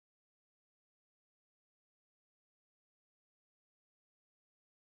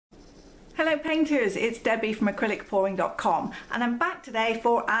Hello painters, it's Debbie from acrylicpouring.com and I'm back today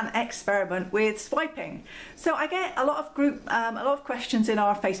for an experiment with swiping. So I get a lot of questions in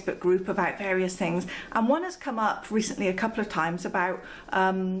our Facebook group about various things, and one has come up recently a couple of times about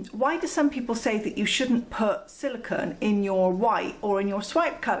why do some people say that you shouldn't put silicone in your white or in your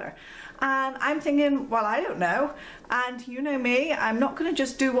swipe colour? And I'm thinking, well, I don't know. And you know me, I'm not going to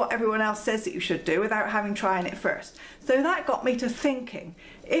just do what everyone else says that you should do without having tried it first. So that got me to thinking,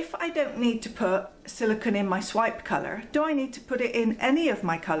 if I don't need to put silicone in my swipe colour, do I need to put it in any of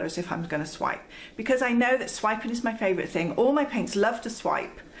my colours if I'm going to swipe? Because I know that swiping is my favourite thing. All my paints love to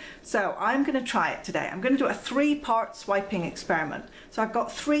swipe. So I'm going to try it today. I'm going to do a 3-part swiping experiment. So I've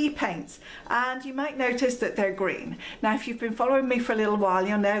got 3 paints, and you might notice that they're green. Now if you've been following me for a little while,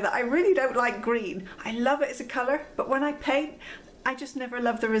 you'll know that I really don't like green. I love it as a colour, but when I paint, I just never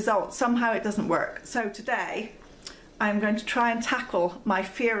love the result. Somehow it doesn't work. So today I'm going to try and tackle my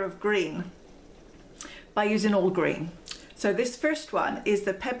fear of green by using all green. So this first one is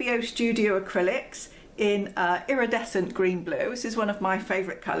the Pebeo Studio Acrylics in iridescent green blue. This is one of my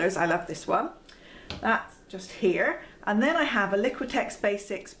favourite colours. I love this one. That's just here. And then I have a Liquitex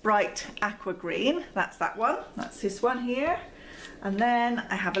Basics Bright Aqua Green. That's that one. That's this one here. And then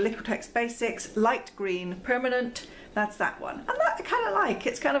I have a Liquitex Basics Light Green Permanent. That's that one. And that I kind of like.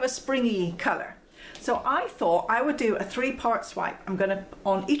 It's kind of a springy colour. So I thought I would do a 3-part swipe.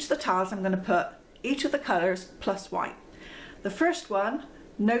 On each of the tiles, I'm going to put each of the colours plus white. The first one,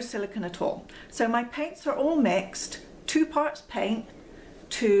 no silicone at all. So my paints are all mixed, 2 parts paint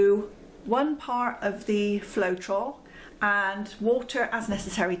to 1 part of the Floetrol and water as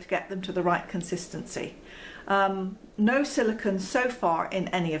necessary to get them to the right consistency. No silicone so far in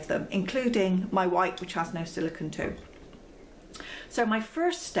any of them, including my white, which has no silicone too. So my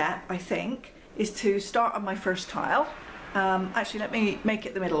first step, I think, is to start on my first tile. Actually, let me make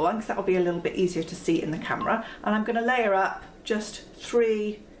it the middle one because that will be a little bit easier to see in the camera. And I'm going to layer up just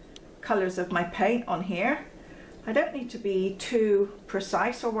 3 colours of my paint on here. I don't need to be too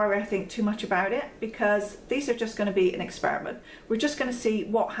precise or worry, I think, too much about it, because these are just going to be an experiment. We're just going to see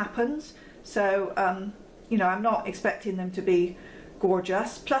what happens. So, you know, I'm not expecting them to be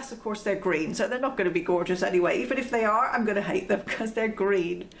gorgeous. Plus, of course, they're green, so they're not going to be gorgeous anyway. Even if they are, I'm going to hate them because they're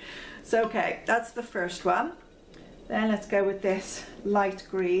green. So, okay, that's the first one. Then let's go with this light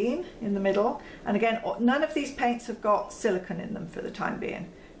green in the middle. And again, none of these paints have got silicone in them for the time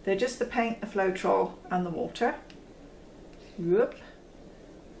being. They're just the paint, the Floetrol and the water. Whoop.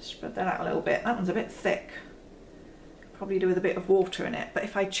 Spread that out a little bit. That one's a bit thick. Probably do with a bit of water in it. But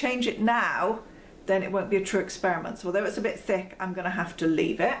if I change it now, then it won't be a true experiment. So although it's a bit thick, I'm going to have to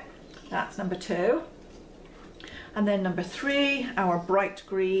leave it. That's number 2. And then number 3, our bright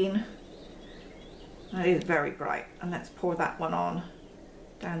green. That is very bright. And let's pour that one on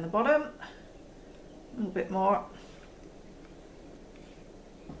down the bottom. A little bit more.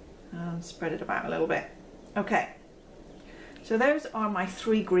 And spread it about a little bit. Okay. So those are my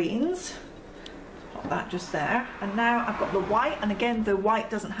 3 greens. Pop that just there. And now I've got the white. And again, the white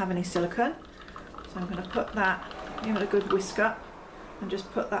doesn't have any silicone. So I'm going to put that, give it a good whisk up, and just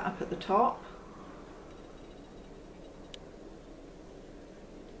put that up at the top.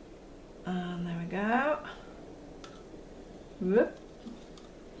 And there we go. Whoop.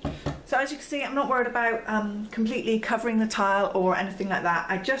 So as you can see, I'm not worried about completely covering the tile or anything like that.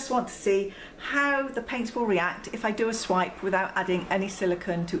 I just want to see how the paints will react if I do a swipe without adding any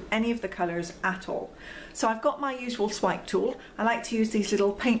silicone to any of the colours at all. So I've got my usual swipe tool. I like to use these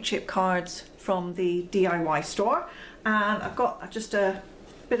little paint chip cards from the DIY store. And I've got just a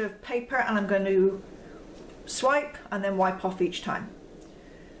bit of paper, and I'm going to swipe and then wipe off each time.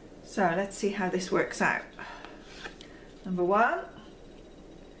 So let's see how this works out. Number 1.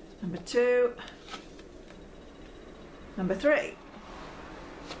 Number 2, number 3.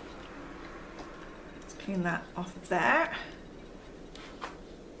 Let's clean that off of there.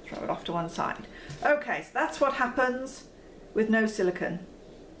 Throw it off to one side. Okay, so that's what happens with no silicone.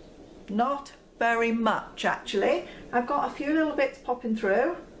 Not very much, actually. I've got a few little bits popping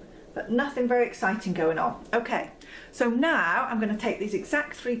through, but nothing very exciting going on. Okay, so now I'm going to take these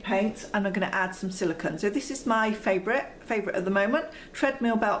exact 3 paints and I'm going to add some silicone. So this is my favourite at the moment,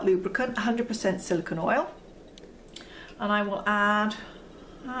 Treadmill Belt Lubricant, 100% silicone oil. And I will add,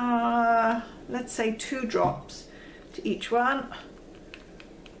 let's say 2 drops to each one.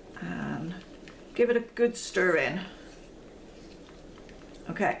 And give it a good stir in.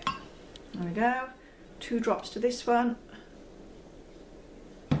 Okay, there we go. 2 drops to this one.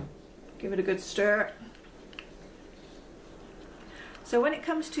 Give it a good stir. So when it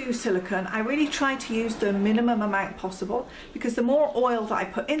comes to silicone, I really try to use the minimum amount possible, because the more oil that I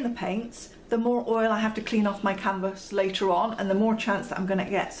put in the paints, the more oil I have to clean off my canvas later on, and the more chance that I'm going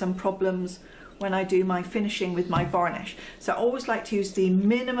to get some problems when I do my finishing with my varnish. So I always like to use the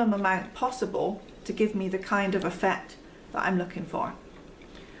minimum amount possible to give me the kind of effect that I'm looking for.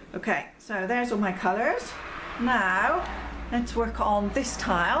 Okay, so there's all my colours. Now let's work on this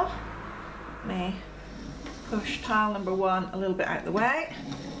tile. Let me push tile number 1 a little bit out of the way,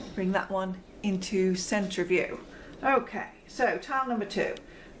 bring that one into centre view. Okay, so tile number 2.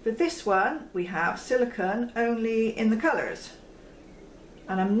 For this one we have silicone only in the colours,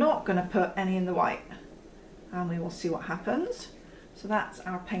 and I'm not going to put any in the white, and we will see what happens. So that's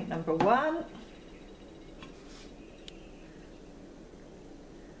our paint number 1.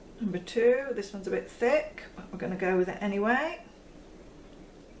 Number 2, this one's a bit thick, but we're going to go with it anyway.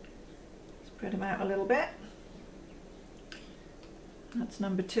 Spread them out a little bit. That's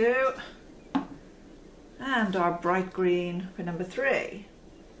number 2. And our bright green for number 3.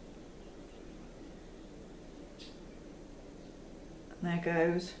 And there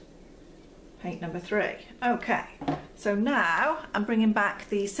goes paint number 3. Okay, so now I'm bringing back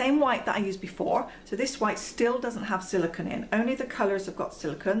the same white that I used before. So this white still doesn't have silicone in, only the colours have got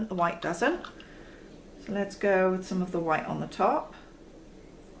silicone, the white doesn't. So let's go with some of the white on the top.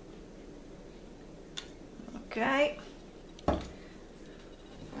 Okay,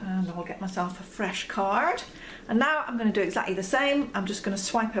 and I'll get myself a fresh card. And now I'm going to do exactly the same. I'm just going to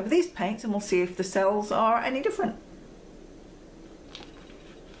swipe over these paints and we'll see if the cells are any different.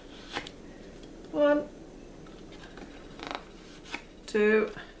 1,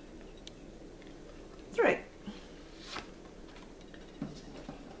 2, 3.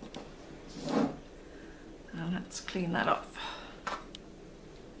 Now let's clean that off.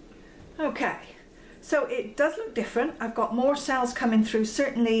 Okay, so it does look different. I've got more cells coming through,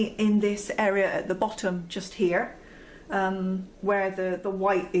 certainly in this area at the bottom just here, where the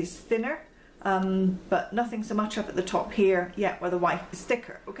white is thinner, but nothing so much up at the top here yet where the white is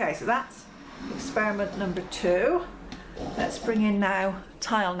thicker. Okay, so that's experiment number 2. Let's bring in now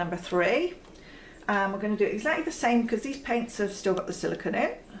tile number 3. We're going to do exactly the same because these paints have still got the silicone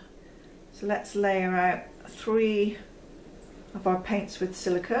in. So let's layer out 3 of our paints with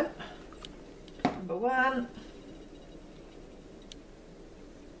silicone. Number 1,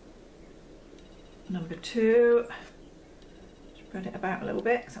 number 2, spread it about a little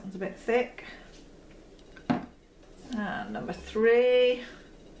bit because that one's a bit thick, and number 3,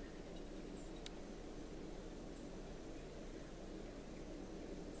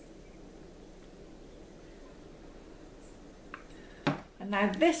 and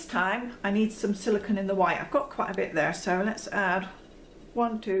now this time I need some silicone in the white. I've got quite a bit there, so let's add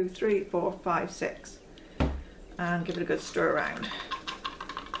 1, 2, 3, 4, 5, 6 and give it a good stir around.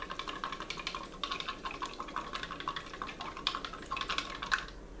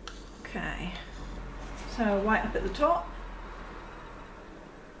 Okay, so white up at the top.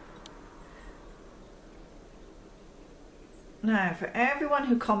 Now, for everyone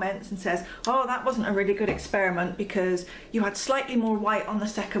who comments and says, oh, that wasn't a really good experiment because you had slightly more white on the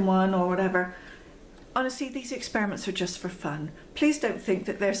second one or whatever, honestly, these experiments are just for fun. Please don't think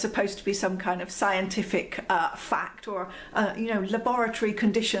that they're supposed to be some kind of scientific fact or, you know, laboratory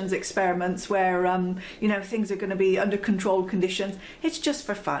conditions experiments where, you know, things are going to be under controlled conditions. It's just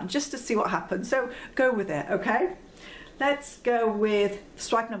for fun, just to see what happens. So go with it, okay? Let's go with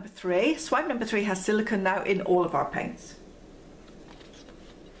swipe number 3. Swipe number 3 has silicone now in all of our paints.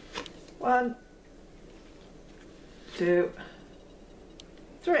 1, 2,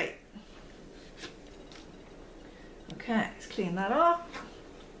 3. Okay, let's clean that off.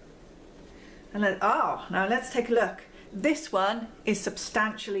 And now let's take a look. This one is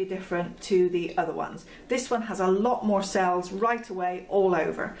substantially different to the other ones. This one has a lot more cells right away all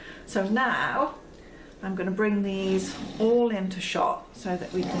over. So now I'm going to bring these all into shot so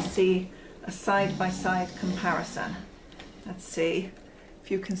that we can see a side-by-side comparison. Let's see if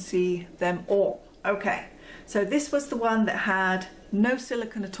you can see them all. Okay, so this was the one that had no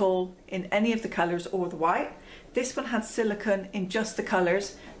silicone at all in any of the colours or the white. This one had silicone in just the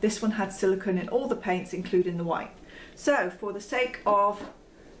colours. This one had silicone in all the paints, including the white. So for the sake of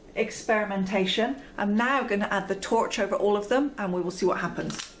experimentation, I'm now going to add the torch over all of them and we will see what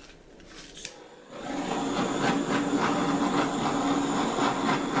happens.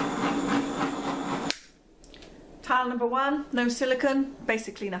 Tile number 1, no silicone,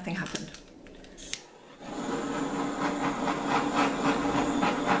 basically nothing happened.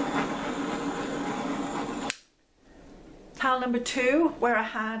 Tile number 2, where I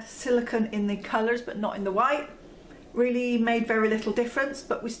had silicone in the colours but not in the white, really made very little difference,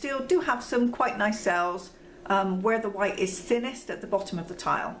 but we still do have some quite nice cells where the white is thinnest at the bottom of the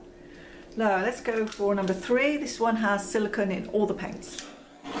tile. Now let's go for number 3. This one has silicone in all the paints.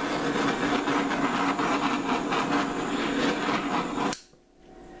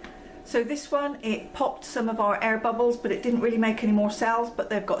 So this one, it popped some of our air bubbles, but it didn't really make any more cells, but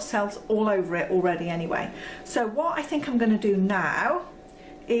they've got cells all over it already anyway. So what I think I'm going to do now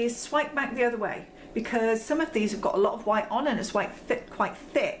is swipe back the other way, because some of these have got a lot of white on and it's quite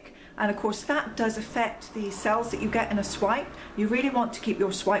thick. And of course that does affect the cells that you get in a swipe. You really want to keep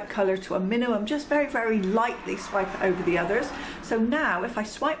your swipe colour to a minimum, just very, very lightly swipe it over the others. So now if I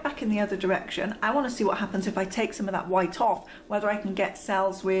swipe back in the other direction, I want to see what happens if I take some of that white off, whether I can get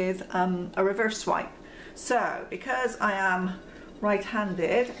cells with a reverse swipe. So because I am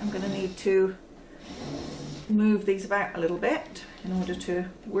right-handed, I'm going to need to move these about a little bit in order to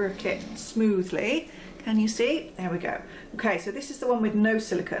work it smoothly. Can you see? There we go. Okay, so this is the one with no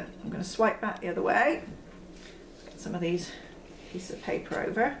silicone. I'm going to swipe back the other way. Get some of these pieces of paper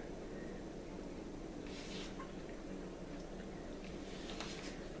over.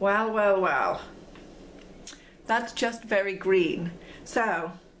 Well, well, well. That's just very green.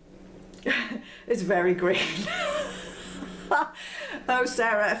 So, it's very green. Oh,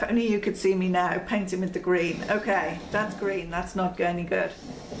 Sarah, if only you could see me now, painting with the green. Okay, that's green. That's not any good.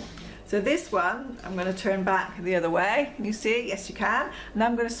 So this one, I'm going to turn back the other way. Can you see? Yes, you can. And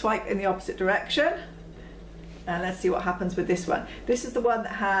I'm going to swipe in the opposite direction. And let's see what happens with this one. This is the one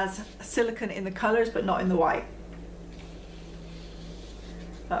that has silicone in the colours, but not in the white.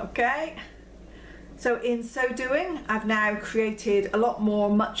 Okay. So in so doing, I've now created a lot more,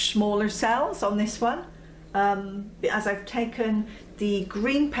 much smaller cells on this one. As I've taken the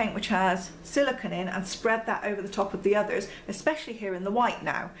green paint which has silicone in and spread that over the top of the others, especially here in the white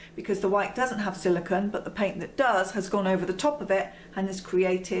now, because the white doesn't have silicone, but the paint that does has gone over the top of it and has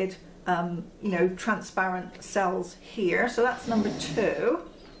created you know, transparent cells here. So that's number 2,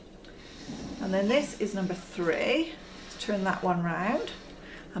 and then this is number 3. Let's turn that one round.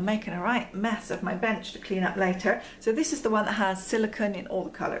 I'm making a right mess of my bench to clean up later. So this is the one that has silicone in all the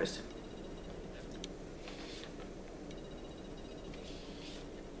colours.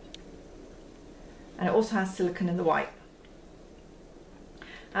 And it also has silicone in the white.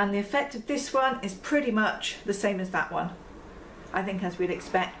 And the effect of this one is pretty much the same as that one, I think, as we'd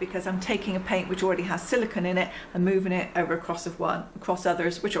expect, because I'm taking a paint which already has silicone in it and moving it over across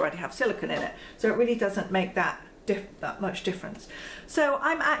others which already have silicone in it. So it really doesn't make that much difference. So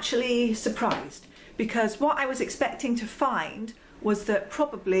I'm actually surprised, because what I was expecting to find was that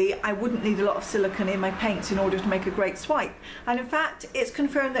probably I wouldn't need a lot of silicone in my paints in order to make a great swipe. And in fact, it's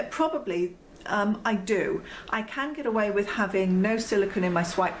confirmed that probably I do. I can get away with having no silicone in my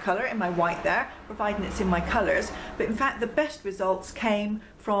swipe colour, in my white there, providing it's in my colours, but in fact the best results came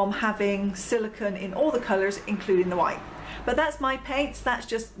from having silicone in all the colours, including the white. But that's my paints. That's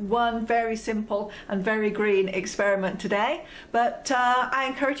just one very simple and very green experiment today. But I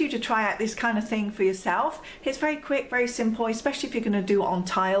encourage you to try out this kind of thing for yourself. It's very quick, very simple, especially if you're going to do it on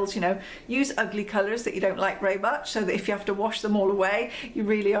tiles. You know, use ugly colours that you don't like very much, so that if you have to wash them all away, you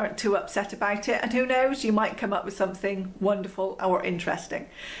really aren't too upset about it. And who knows, you might come up with something wonderful or interesting.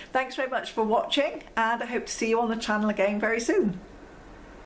 Thanks very much for watching, and I hope to see you on the channel again very soon.